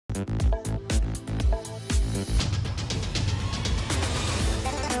Good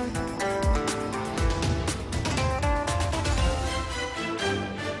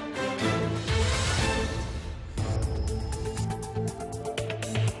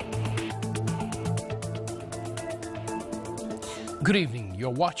evening.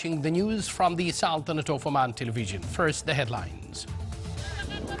 You're watching the news from the Sultanate of Oman television. First, the headlines.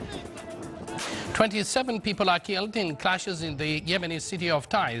 27 people are killed in clashes in the Yemeni city of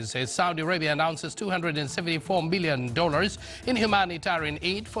Taiz as Saudi Arabia announces $274 million in humanitarian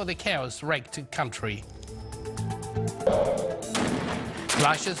aid for the chaos-wrecked country.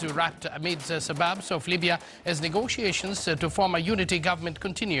 Clashes erupted amidst the suburbs of Libya as negotiations to form a unity government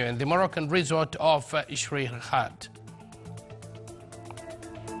continue in the Moroccan resort of Shrihat.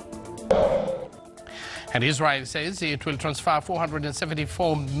 And Israel says it will transfer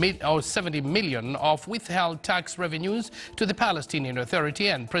 $470 million of withheld tax revenues to the Palestinian Authority,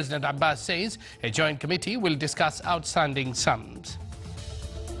 and President Abbas says a joint committee will discuss outstanding sums.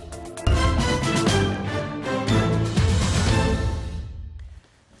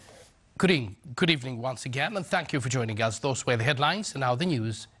 Good evening once again, and thank you for joining us. Those were the headlines, and now the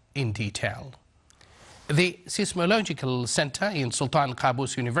news in detail. The Seismological Center in Sultan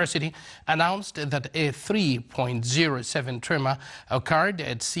Qaboos University announced that a 3.07 tremor occurred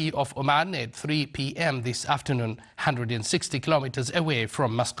at Sea of Oman at 3 p.m. this afternoon, 160 kilometers away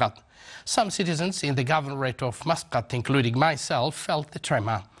from Muscat. Some citizens in the governorate of Muscat, including myself, felt the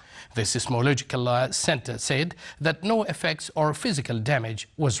tremor. The Seismological Center said that no effects or physical damage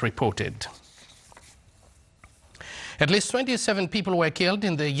was reported. At least 27 people were killed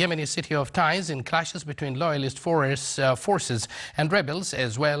in the Yemeni city of Taiz in clashes between loyalist forces and rebels,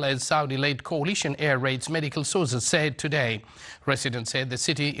 as well as Saudi-led coalition air raids, medical sources said today. Residents said the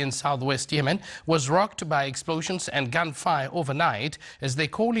city in southwest Yemen was rocked by explosions and gunfire overnight as the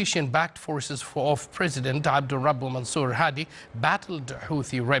coalition-backed forces of President Abdul Rabbu Mansour Hadi battled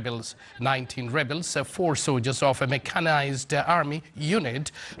Houthi rebels. 19 rebels, 4 soldiers of a mechanized army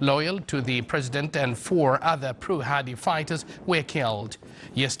unit loyal to the president, and 4 other pro-Hadi fighters were killed.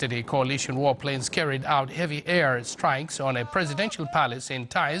 Yesterday, coalition warplanes carried out heavy air strikes on a presidential palace in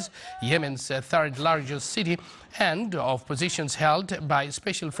Taiz, Yemen's third largest city, and of positions held by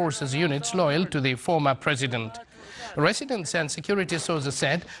special forces units loyal to the former president. Residents and security sources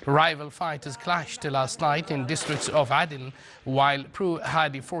said rival fighters clashed last night in districts of Aden, while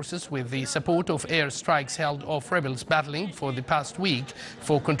pro-Hadi forces, with the support of air strikes held off rebels battling for the past week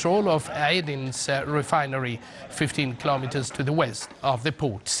for control of Aden's refinery, 15 kilometers to the west of the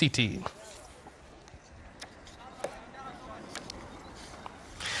port city.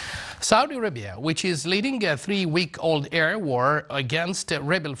 Saudi Arabia, which is leading a 3-week-old air war against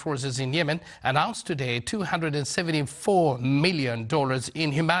rebel forces in Yemen, announced today $274 million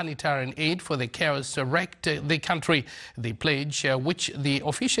in humanitarian aid for the chaos-wrecked the country. The pledge, which the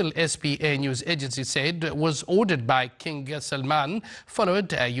official SPA news agency said was ordered by King Salman,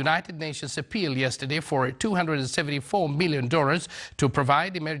 followed a United Nations appeal yesterday for $274 million to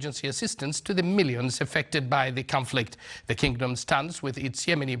provide emergency assistance to the millions affected by the conflict. The kingdom stands with its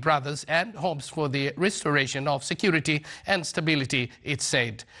Yemeni brothers and hopes for the restoration of security and stability, it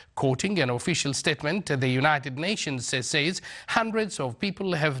said. Quoting an official statement, the United Nations says hundreds of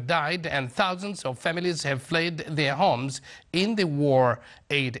people have died and thousands of families have fled their homes in the war.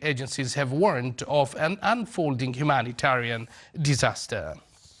 Aid agencies have warned of an unfolding humanitarian disaster.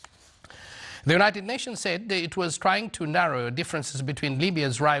 The United Nations said it was trying to narrow differences between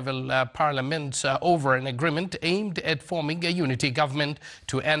Libya's rival parliaments over an agreement aimed at forming a unity government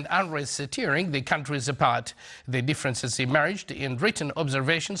to end unrest tearing the countries apart. The differences emerged in written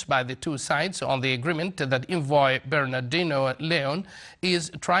observations by the two sides on the agreement that envoy Bernardino Leon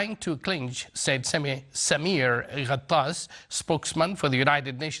is trying to clinch, said Samir Ghattas, spokesman for the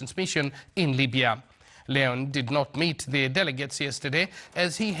United Nations mission in Libya. Leon did not meet the delegates yesterday,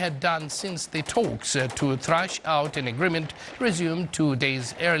 as he had done since the talks to thrash out an agreement resumed 2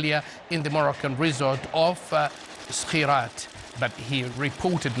 days earlier in the Moroccan resort of Shrihat. But he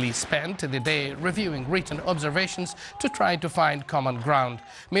reportedly spent the day reviewing written observations to try to find common ground.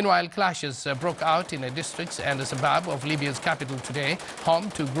 Meanwhile, clashes broke out in a district and a suburb of Libya's capital today, home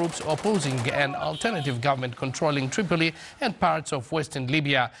to groups opposing an alternative government controlling Tripoli and parts of western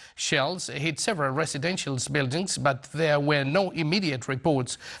Libya. Shells hit several residential buildings, but there were no immediate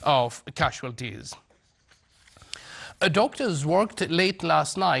reports of casualties. Doctors worked late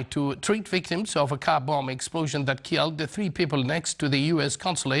last night to treat victims of a car bomb explosion that killed the 3 people next to the U.S.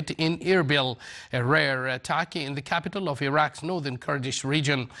 consulate in Erbil, a rare attack in the capital of Iraq's northern Kurdish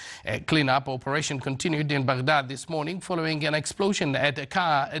region. A cleanup operation continued in Baghdad this morning following an explosion at a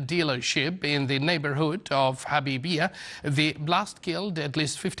car dealership in the neighborhood of Habibiyah. The blast killed at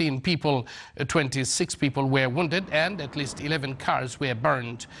least 15 people, 26 people were wounded, and at least 11 cars were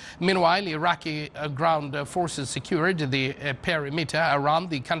burned. Meanwhile, Iraqi ground forces secured the perimeter around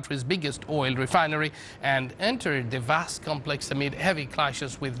the country's biggest oil refinery and entered the vast complex amid heavy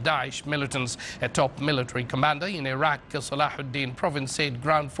clashes with Daesh militants. A top military commander in Iraq, Salahuddin province, said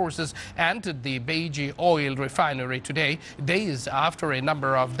ground forces entered the Beiji oil refinery today, days after a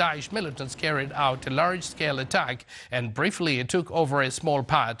number of Daesh militants carried out a large-scale attack and briefly took over a small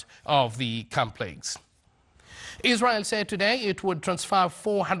part of the complex. Israel said today it would transfer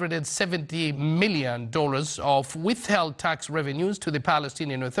 $470 million of withheld tax revenues to the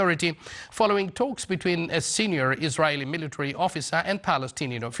Palestinian Authority following talks between a senior Israeli military officer and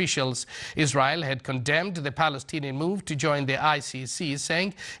Palestinian officials. Israel had condemned the Palestinian move to join the ICC,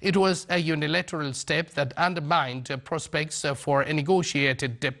 saying it was a unilateral step that undermined prospects for a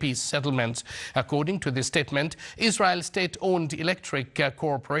negotiated peace settlement. According to the statement, Israel's state-owned electric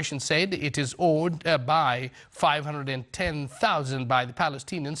corporation said it is owed by $510,000 by the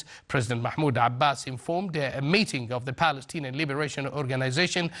Palestinians. President Mahmoud Abbas informed a meeting of the Palestinian Liberation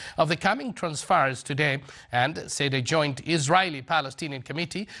Organization of the coming transfers today and said a joint Israeli-Palestinian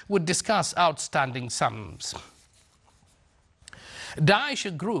committee would discuss outstanding sums.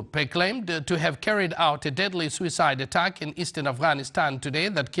 Daesh group claimed to have carried out a deadly suicide attack in eastern Afghanistan today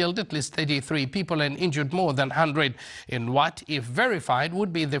that killed at least 33 people and injured more than 100 in what, if verified,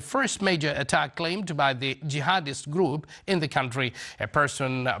 would be the first major attack claimed by the jihadist group in the country. A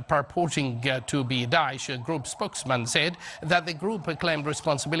person purporting to be Daesh group spokesman said that the group claimed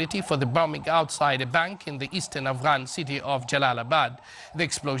responsibility for the bombing outside a bank in the eastern Afghan city of Jalalabad. The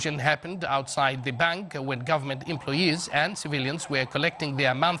explosion happened outside the bank when government employees and civilians were collecting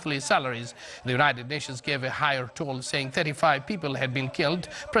their monthly salaries. The United Nations gave a higher toll, saying 35 people had been killed.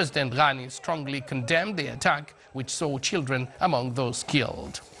 President Ghani strongly condemned the attack, which saw children among those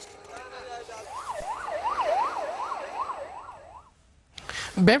killed.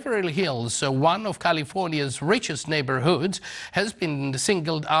 Beverly Hills, one of California's richest neighborhoods, has been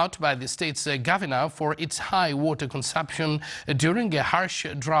singled out by the state's governor for its high water consumption during a harsh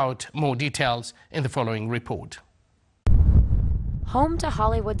drought. More details in the following report. Home to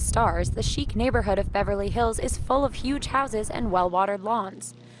Hollywood stars, the chic neighborhood of Beverly Hills is full of huge houses and well-watered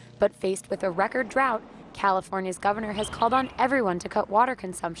lawns. But faced with a record drought, California's governor has called on everyone to cut water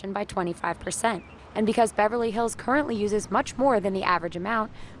consumption by 25%. And because Beverly Hills currently uses much more than the average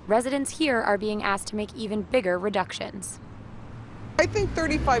amount, residents here are being asked to make even bigger reductions. I think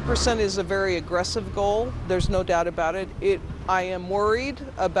 35% is a very aggressive goal. There's no doubt about it. I am worried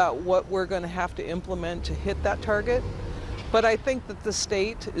about what we're going to have to implement to hit that target. But I think that the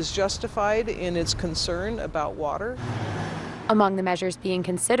state is justified in its concern about water. Among the measures being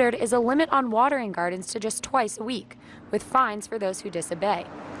considered is a limit on watering gardens to just twice a week, with fines for those who disobey.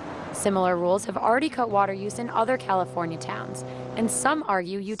 Similar rules have already cut water use in other California towns, and some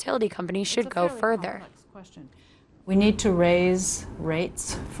argue utility companies should go further. We need to raise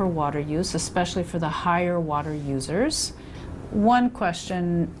rates for water use, especially for the higher water users. One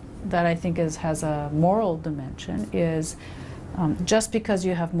question that I think has a moral dimension is just because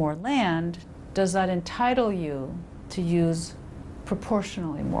you have more land, does that entitle you to use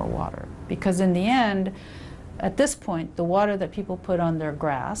proportionally more water? Because in the end, at this point, the water that people put on their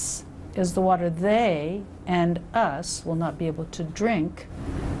grass is the water they and us will not be able to drink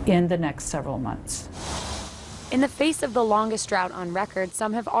in the next several months. In the face of the longest drought on record,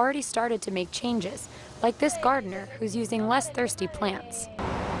 some have already started to make changes, like this gardener who's using less thirsty plants.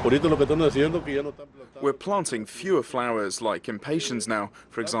 We're planting fewer flowers like impatiens now,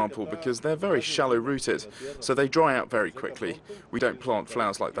 for example, because they're very shallow rooted, so they dry out very quickly. We don't plant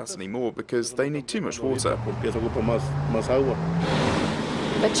flowers like that anymore because they need too much water.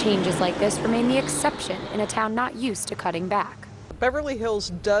 But changes like this remain the exception in a town not used to cutting back. Beverly Hills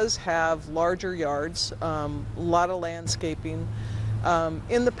does have larger yards, a lot of landscaping.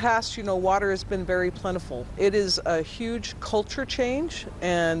 In the past, water has been very plentiful. It is a huge culture change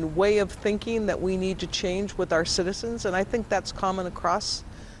and way of thinking that we need to change with our citizens, and I think that's common across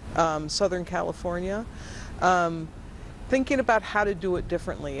Southern California. Thinking about how to do it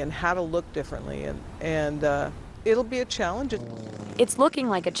differently and how to look differently, and it'll be a challenge. It's looking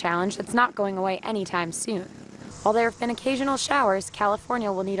like a challenge that's not going away anytime soon. While there have been occasional showers,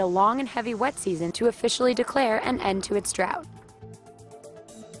 California will need a long and heavy wet season to officially declare an end to its drought.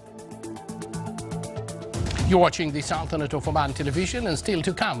 You're watching the Sultanate of Oman television, and still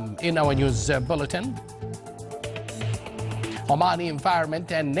to come in our news bulletin. Omani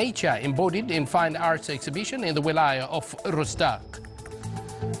environment and nature embodied in fine arts exhibition in the wilaya of Rustaq.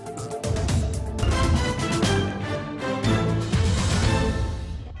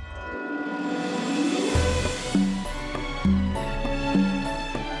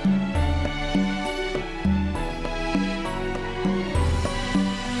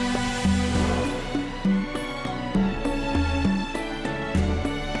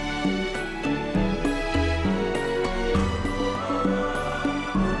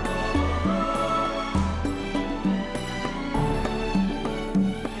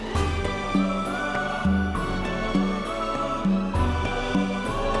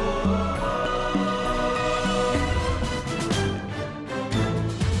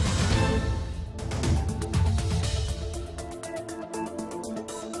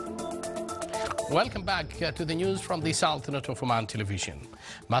 Welcome back to the news from the Sultanate of Oman television.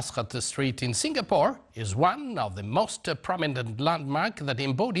 Muscat Street in Singapore is one of the most prominent landmarks that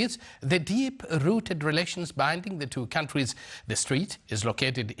embodies the deep-rooted relations binding the two countries. The street is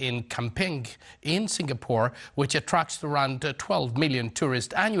located in Kampeng in Singapore, which attracts around 12 million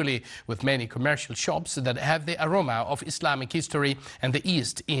tourists annually, with many commercial shops that have the aroma of Islamic history and the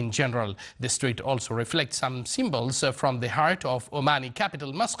East in general. The street also reflects some symbols from the heart of Omani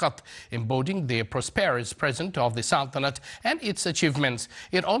capital, Muscat, embodying the prosperous present of the Sultanate and its achievements.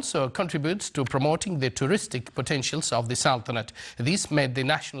 It also contributes to promoting the touristic potentials of the Sultanate. This made the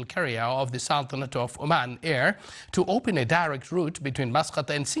national carrier of the Sultanate of Oman, Air, to open a direct route between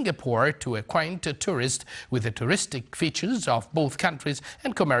Muscat and Singapore to acquaint tourists with the touristic features of both countries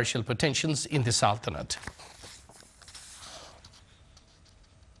and commercial potentials in the Sultanate.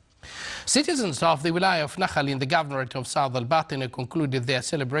 Citizens of the Wilaya of Nakhal in the Governorate of South Al-Batina concluded their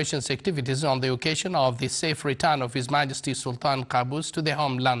celebrations activities on the occasion of the safe return of His Majesty Sultan Qaboos to the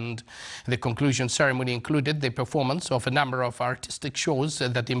homeland. The conclusion ceremony included the performance of a number of artistic shows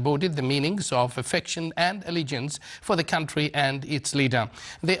that embodied the meanings of affection and allegiance for the country and its leader.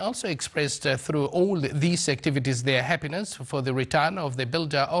 They also expressed through all these activities their happiness for the return of the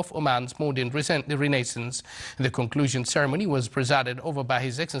builder of Oman's modern renaissance. The conclusion ceremony was presided over by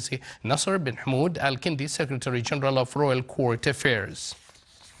His Excellency Nasser bin Hamoud Al-Kindi, Secretary General of Royal Court Affairs.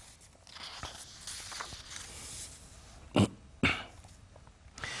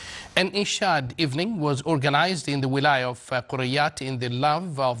 An Ishad evening was organized in the Wilaya of Qurayat in the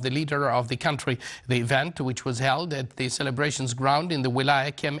love of the leader of the country. The event, which was held at the celebrations ground in the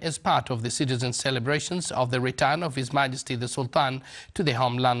Wilaya, came as part of the citizens' celebrations of the return of His Majesty the Sultan to the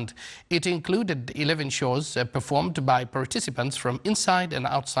homeland. It included 11 shows performed by participants from inside and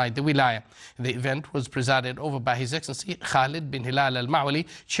outside the Wilaya. The event was presided over by His Excellency Khalid bin Hilal Al-Mawali,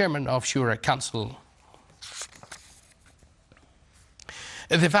 Chairman of Shura Council.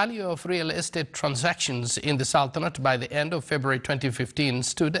 The value of real estate transactions in the Sultanate by the end of February 2015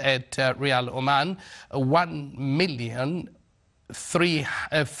 stood at Riyal Oman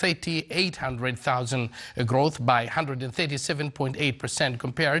 1,338,000, a growth by 137.8%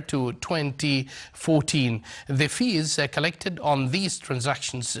 compared to 2014. The fees collected on these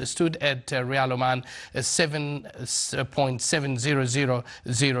transactions stood at Riyal Oman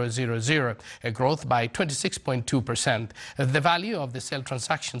 7.700000, a growth by 26.2%. The value of the sale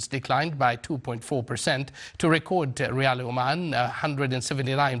transactions declined by 2.4% to record Riyal Oman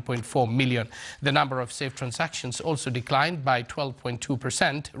 179.4 million. The number of safe transactions also declined by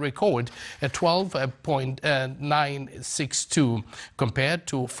 12.2%, record 12.962 compared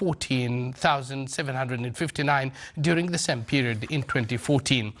to 14,759 during the same period in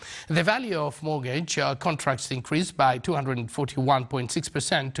 2014. The value of mortgage contracts increased by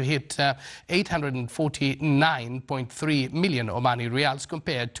 241.6% to hit 849.3 million Omani Riyals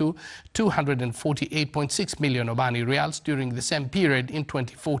compared to 248.6 million Omani Riyals during the same period in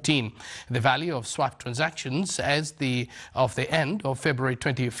 2014. The value of swap transactions of the end of February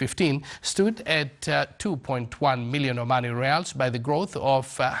 2015 stood at 2.1 million Omani Riyals by the growth of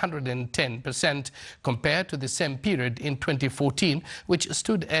 110% compared to the same period in 2014, which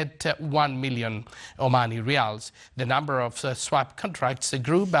stood at 1 million Omani Riyals. The number of swap contracts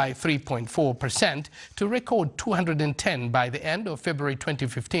grew by 3.4% to record 210 by the end of February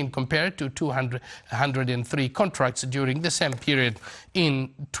 2015 compared to 203 contracts during the same period in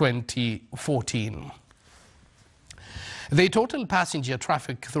 2014. The total passenger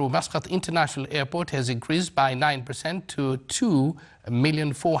traffic through Muscat International Airport has increased by 9% to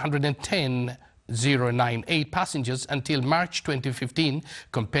 2,410,000 2,098 passengers until March 2015,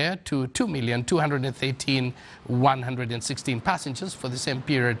 compared to 2,213,116 passengers for the same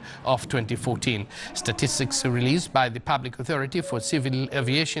period of 2014. Statistics released by the Public Authority for Civil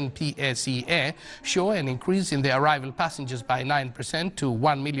Aviation (PACA) show an increase in the arrival passengers by 9% to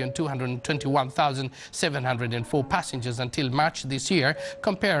 1,221,704 passengers until March this year,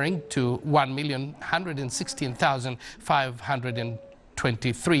 comparing to 1,116,523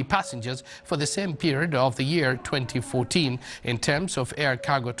 passengers for the same period of the year 2014. In terms of air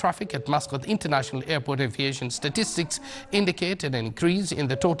cargo traffic at Muscat International Airport, aviation statistics indicate an increase in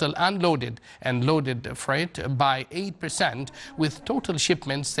the total unloaded and loaded freight by 8%, with total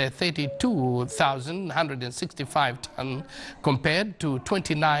shipments at 32,165 tons compared to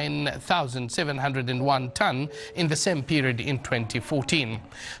 29,701 tons in the same period in 2014.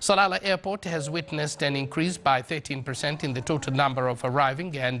 Salalah Airport has witnessed an increase by 13% in the total number of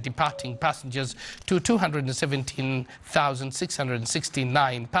arriving and departing passengers to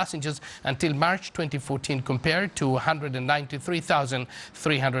 217,669 passengers until March 2014, compared to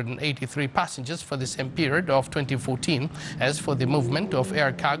 193,383 passengers for the same period of 2014. As for the movement of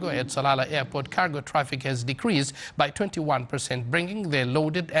air cargo at Salalah Airport, cargo traffic has decreased by 21%, bringing the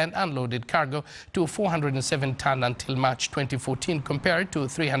loaded and unloaded cargo to 407 tons until March 2014, compared to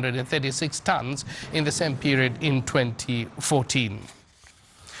 336 tons in the same period in 2014.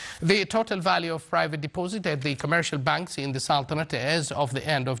 The total value of private deposit at the commercial banks in the Sultanate as of the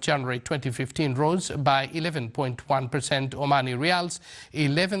end of January 2015 rose by 11.1% Omani Riyals,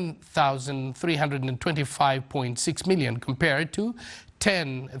 11,325.6 million, compared to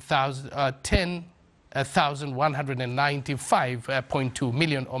 1,195.2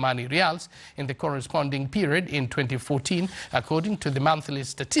 million Omani Riyals in the corresponding period in 2014, according to the monthly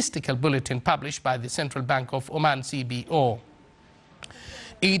statistical bulletin published by the Central Bank of Oman, CBO.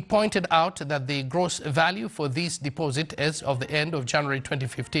 It pointed out that the gross value for this deposit as of the end of January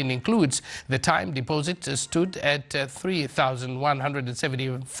 2015 includes the time deposit stood at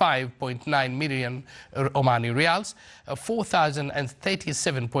 3,175.9 million Omani Riyals,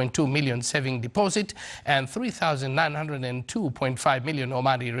 4,037.2 million saving deposit, and 3,902.5 million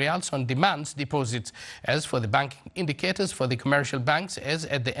Omani Riyals on demands deposits. As for the banking indicators for the commercial banks as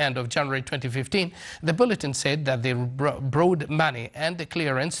at the end of January 2015, the bulletin said that the broad money and the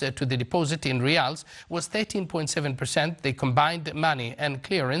clearance to the deposit in Riyals was 13.7%. The combined money and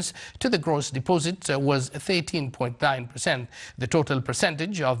clearance to the gross deposit was 13.9%. The total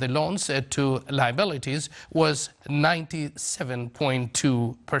percentage of the loans to liabilities was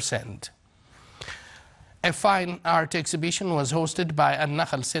 97.2%. A fine art exhibition was hosted by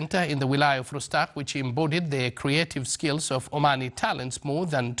Al-Nakhal Center in the Wilaya of Rustaq, which embodied the creative skills of Omani talents. More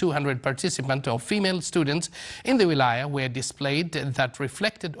than 200 participants of female students in the Wilaya were displayed that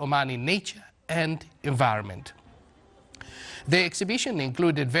reflected Omani nature and environment. The exhibition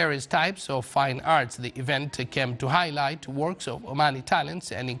included various types of fine arts. The event came to highlight works of Omani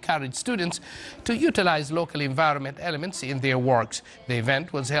talents and encourage students to utilize local environment elements in their works. The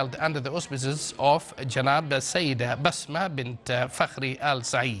event was held under the auspices of Janab Sayyida Basma bint Fakhri Al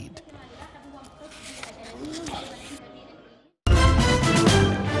Saeed.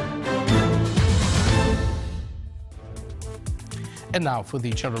 And now for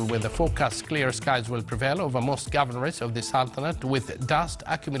the general weather forecast. Clear skies will prevail over most governorates of the Sultanate, with dust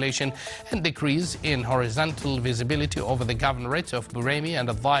accumulation and decrease in horizontal visibility over the governorates of Buraymi and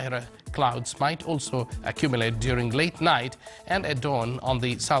Al-Dhahira. Clouds might also accumulate during late night and at dawn on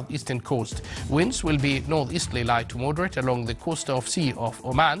the southeastern coast. Winds will be northeasterly light to moderate along the coast of Sea of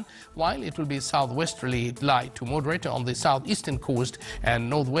Oman, while it will be southwesterly light to moderate on the southeastern coast and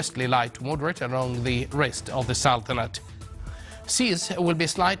northwesterly light to moderate along the rest of the Sultanate. Seas will be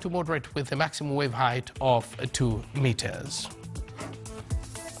slight to moderate with a maximum wave height of 2 meters.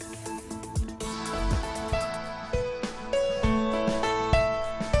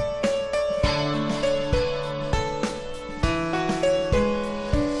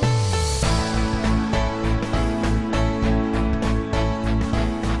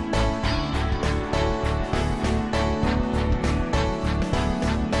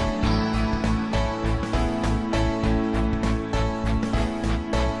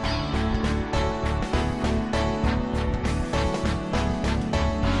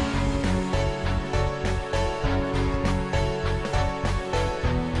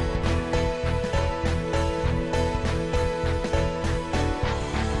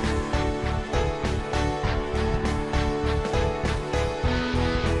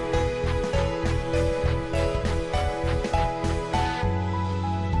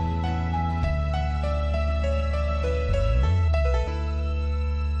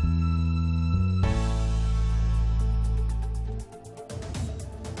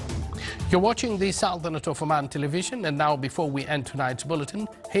 You're watching the Sultanate of Oman television, and now before we end tonight's bulletin,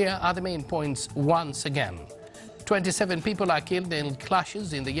 here are the main points once again. 27 people are killed in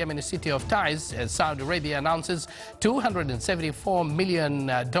clashes in the Yemeni city of Taiz as Saudi Arabia announces $274 million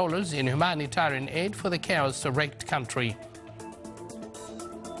in humanitarian aid for the chaos-wrecked country.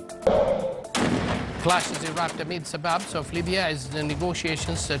 Clashes erupt amid suburbs of Libya as the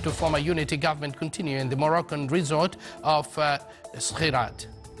negotiations to form a unity government continue in the Moroccan resort of Skhirat.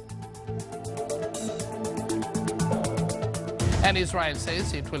 And Israel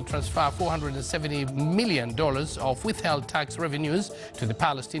says it will transfer $470 million of withheld tax revenues to the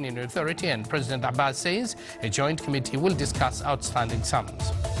Palestinian Authority, and President Abbas says a joint committee will discuss outstanding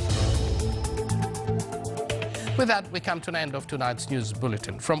sums. With that, we come to an end of tonight's news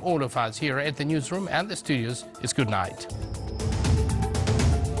bulletin. From all of us here at the newsroom and the studios, it's good night.